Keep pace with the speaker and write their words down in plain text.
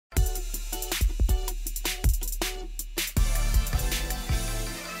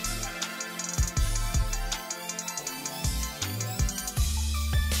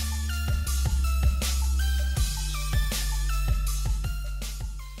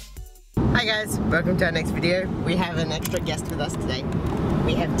Hi guys, welcome to our next video. We have an extra guest with us today.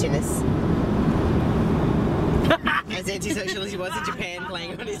 We have Tinnis. As antisocial as he was in Japan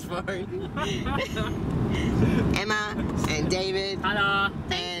playing on his phone. Emma and David. Hello.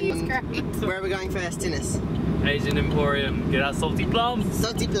 And where are we going first, Tinnis? Asian Emporium. Get our salty plums.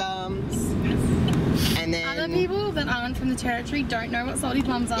 Salty plums. And then other people that aren't from the territory don't know what salty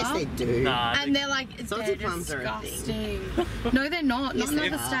plums are. Yes, they do. Nah, And they're like, salty they're plums disgusting. No, they're not. Yes, not in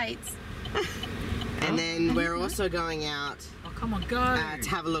they other are. states. And then we're also going out oh, come on, go. to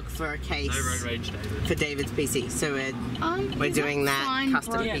have a look for a case No road rage, David. for David's PC. So we're is doing that sign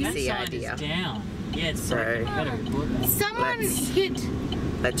custom broken? Yeah, that PC sign idea. is down. Yeah, it's So- better. Someone hit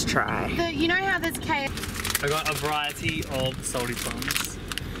Let's try. the, you know how there's chaos? I got a variety of salty plums.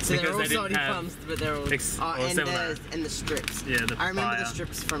 So they're because all they didn't salty have plums, but they're all ex- oh, or and similar. the strips. Yeah, the I remember the papaya.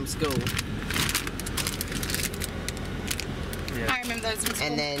 strips from school. Yeah. I remember those from school.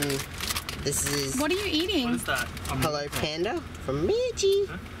 And then this is What are you eating? What is that? Hello Panda from Michi,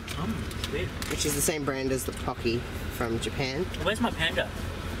 Huh? Oh, weird. which is the same brand as the Pocky from Japan. Where's my panda?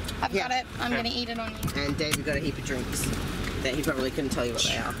 I've got it. I'm Okay. going to eat it on you. And David got a heap of drinks that he probably couldn't tell you what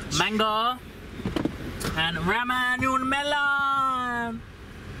they are. Mango and ramen melon.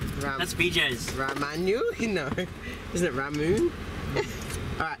 That's BJ's. Ramanu? No. Isn't it Ramoon?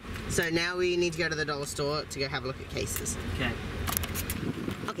 Alright, so now we need to go to the dollar store to go have a look at cases. Okay.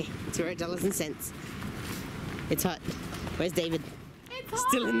 Okay, it's $8 and cents. It's hot. Where's David? It's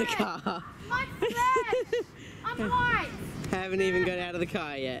Still in the hot. car. My flesh. I'm white. Haven't even got out of the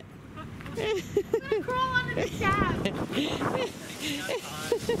car yet. I'm going to crawl under the cab.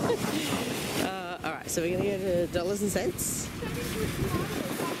 Alright, so we're gonna go to dollars and cents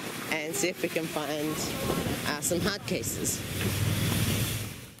and see if we can find some hard cases.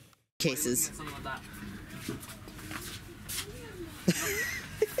 Something like that.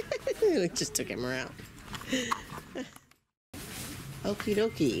 We just took him around. Okie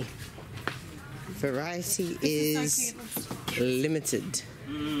dokie. Variety is limited.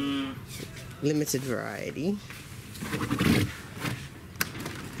 Limited variety.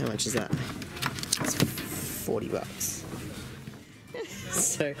 How much is that? It's $40.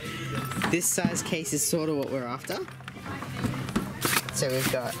 So this size case is sort of what we're after. So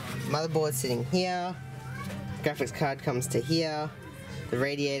we've got motherboard sitting here, graphics card comes to here, the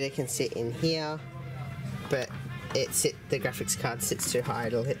radiator can sit in here, but the graphics card sits too high,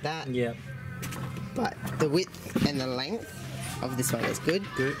 it'll hit that. Yeah. But the width and the length of this one is good.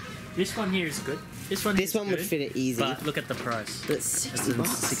 Good. This one here is good. This one Would fit it easy. But look at the price. But 60 bucks.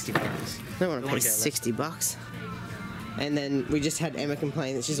 60 bucks. I don't want to pay 60 bucks. And then we just had Emma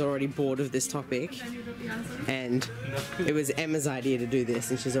complain that she's already bored of this topic. And it was Emma's idea to do this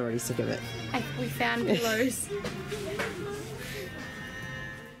and she's already sick of it. We found pillows.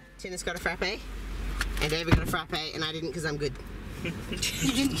 Tina's got a frappe, and David got a frappe, and I didn't because I'm good. You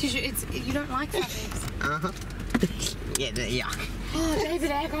didn't, because you don't like frappes. Uh-huh. Yeah, yuck. Oh,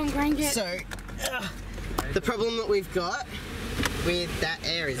 David, aircon crank it. So, the problem that we've got with that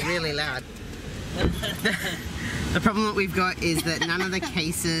air is really loud. The problem that we've got is that none of the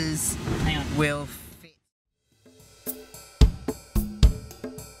cases will fit.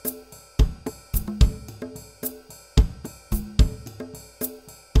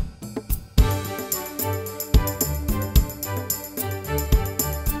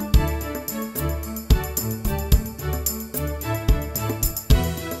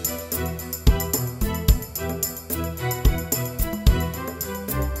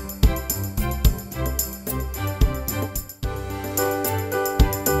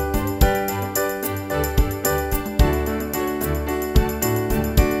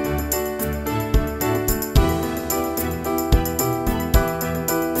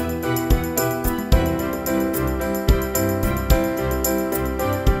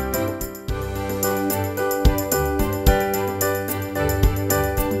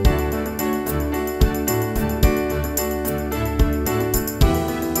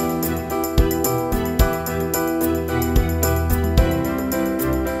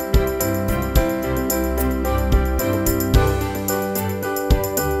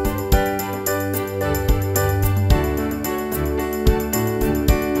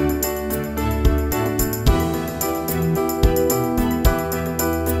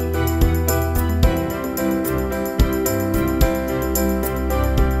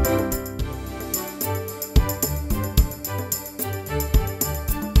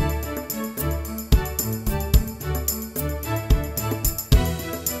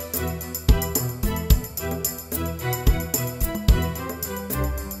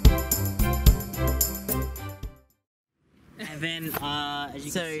 As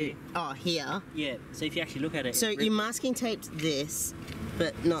you can see. oh, here. Yeah, so if you actually look at it. So it you masking taped this,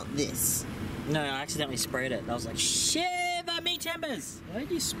 but not this. No, I accidentally sprayed it. I was like, shiver me timbers! Why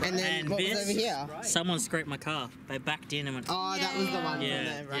did you spray And then what was this, over here? Someone scraped my car. They backed in and went, Oh, that was the one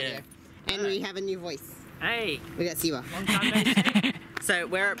Yeah, from the radio. yeah. And we have a new voice. Hey, We got Siwa. long time no see. So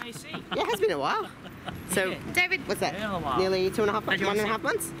we're... No see. Yeah, it has been a while. So, David, what's that? Been a while. Nearly 2.5 months? you 1.5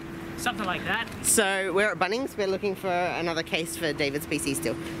 months? Something like that. So we're at Bunnings. We're looking for another case for David's PC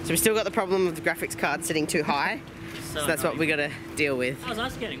still. So we've still got the problem of the graphics card sitting too high. So that's what we got to deal with. How was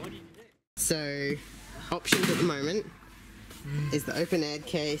ice skating? What did you do? So options at the moment is the open air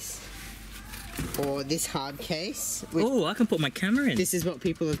case or this hard case. Oh, I can put my camera in. This is what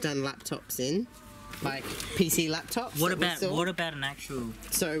people have done laptops in, like PC laptops. What that we about saw. what about an actual?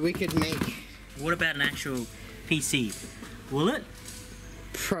 So we could make What about an actual PC? Will it?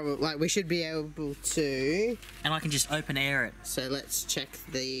 probably like we should be able to. And I can just open air it. So let's check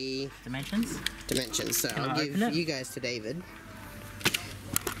the Dimensions. dimensions. So Can I'll I give open it? you guys to David.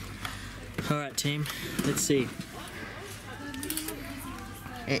 All right, team. Let's see.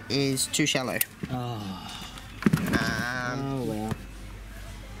 It is too shallow. Oh. Um, Oh wow.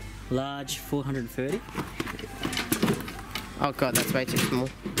 Large 430. oh god, that's way too small.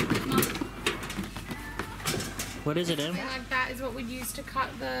 What is it, Em? like that is what we'd use to cut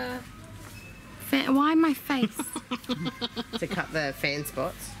the... Why my face? To cut the fan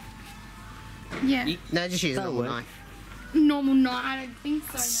spots. Yeah. No, just use a That'll normal work. knife. Normal night, I don't think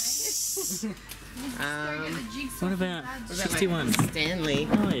so, mate. What about 61? Stanley.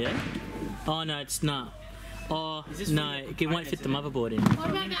 Oh yeah. Oh no, it's not. Oh no, it won't fit the motherboard in. What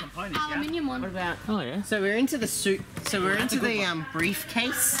about the aluminium one? What about? Oh yeah. So we're into the suit. So we're into the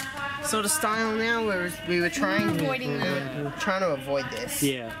briefcase sort of style now. Whereas we were trying to avoid this.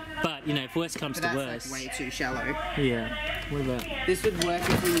 Yeah, but you know, if worst comes But to that's worst. like way too shallow. Yeah. What about This would work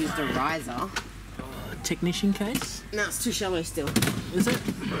if we used a riser. technician case? No, it's too shallow still. Is it?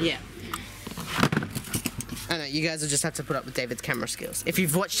 Yeah. I know, you guys will just have to put up with David's camera skills. If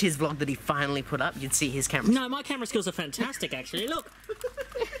you've watched his vlog that he finally put up, you'd see his camera No, my camera skills are fantastic actually. Look.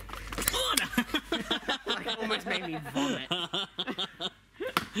 Oh, no. like, almost made me vomit.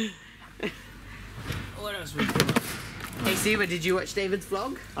 What else we do? Hey, Siwa, did you watch David's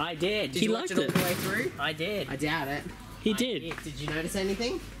vlog? I did. Did He you watch liked it all it. the way through? I did. I doubt it. He did. Did you notice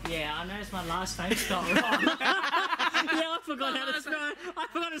anything? Yeah, I noticed my last name spelled wrong. Yeah, I forgot how to spell. I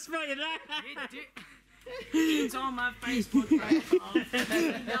forgot to spell your name. It's on my Facebook profile.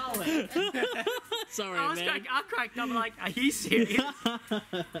 You know it. Sorry, I man. cracked up like, are you serious?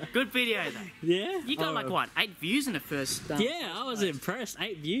 Good video though. Yeah. You got Oh. like what, 8 views in the first. Yeah, I was impressed.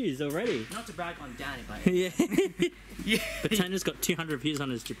 8 views already. Not to brag on Danny, but Yeah. yeah. But Tanner's got 200 views on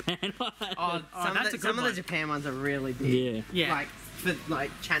his Japan. Oh, Some, that's of, a good some of one. the Japan ones are really big. Yeah. Yeah. Like, for like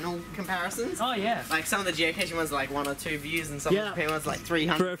channel comparisons. Oh yeah. Like some of the geocaching ones are like 1 or 2 views, and some of Yeah. the Japan ones are like For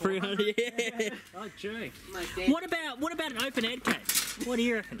 300. a 300, yeah. Oh true. Like, damn. What about an open ed case? What do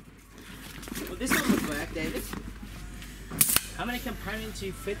you reckon? Well, this one would work, David. How many components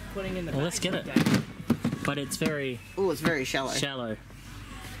you fit putting in the Well, let's bag get it. today? But it's very Oh, it's very shallow. shallow.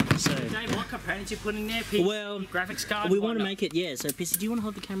 So Dave, what components you putting there? PC, Well, graphics card. we want to whatnot? make it, yeah. So Pissy, do you want to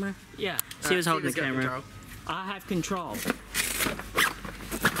hold the camera? Yeah. See who's holding the Steven's got camera. control. I have control.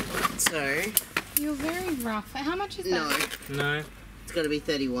 So, You're very rough. How much is no, that? No. it's got to be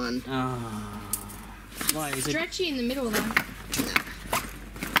 31. Why is it? Stretchy in the middle though.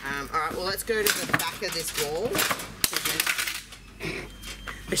 Alright, well, let's go to the back of this wall.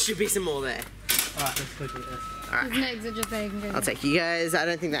 There should be some more there. Alright, let's look at this. There's an exit just there. You can go I'll there. take you guys. I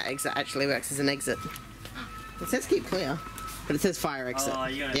don't think that exit actually works as an exit. It says keep clear, but it says fire exit. Oh,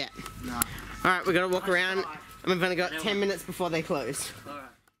 you gotta- Yeah. No. Alright, we're gonna walk around. And we've only got 10 minutes before they close. Alright.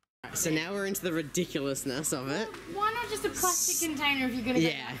 So now we're into the ridiculousness of it. Why not just a plastic container if you're gonna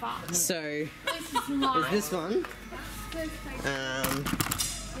Yeah. go that far? So This is there's light. this one.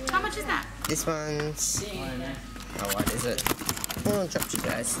 How much is that? This one's. Oh, what is it? Oh, I dropped you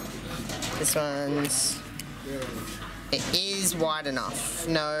guys. This one's. It is wide enough.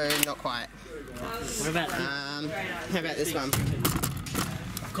 No, not quite. What about How about this one?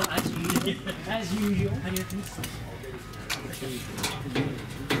 As usual. As usual. How do you reckon?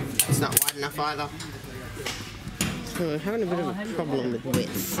 It's not wide enough either. So we're having a bit of a problem with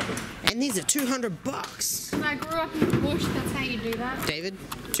width. And these are $200. When I grew up in the bush, that's how you do that. David,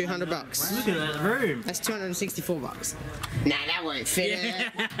 $200. Look at that room. That's $264. Nah, that won't fit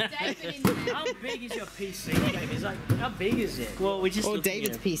it. David in there. How big is your PC, baby? It's like, how big is it? Well, we just. Well, looking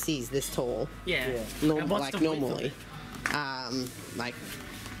David's at- PC's this tall. Yeah. Norm- And what's like the width of normally. it? Like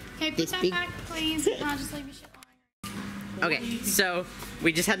Okay, put This that big? back, please. I'll just leave your shit lying. Okay, so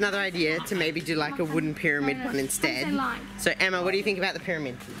we just had another idea to maybe do like a wooden pyramid one instead. What do they like? So Emma, what do you think about the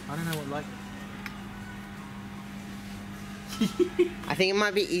pyramid? I don't know what like. I think it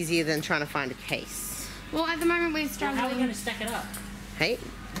might be easier than trying to find a case. Well, at the moment we're How are we struggling. going to stack it up? Hey?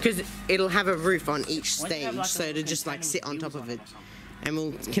 Because it'll have a roof on each Why don't you have, stage, like, a so to little just like container sit with on top wheels of on it. or something? And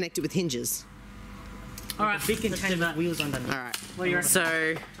we'll connect it with hinges. Alright, big container with wheels underneath. Alright. What do you reckon?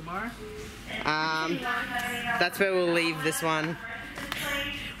 So, Tomorrow? that's where we'll leave this one.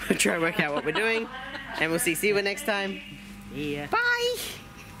 We'll try to work out what we're doing. And we'll see you next time. Yeah. Bye!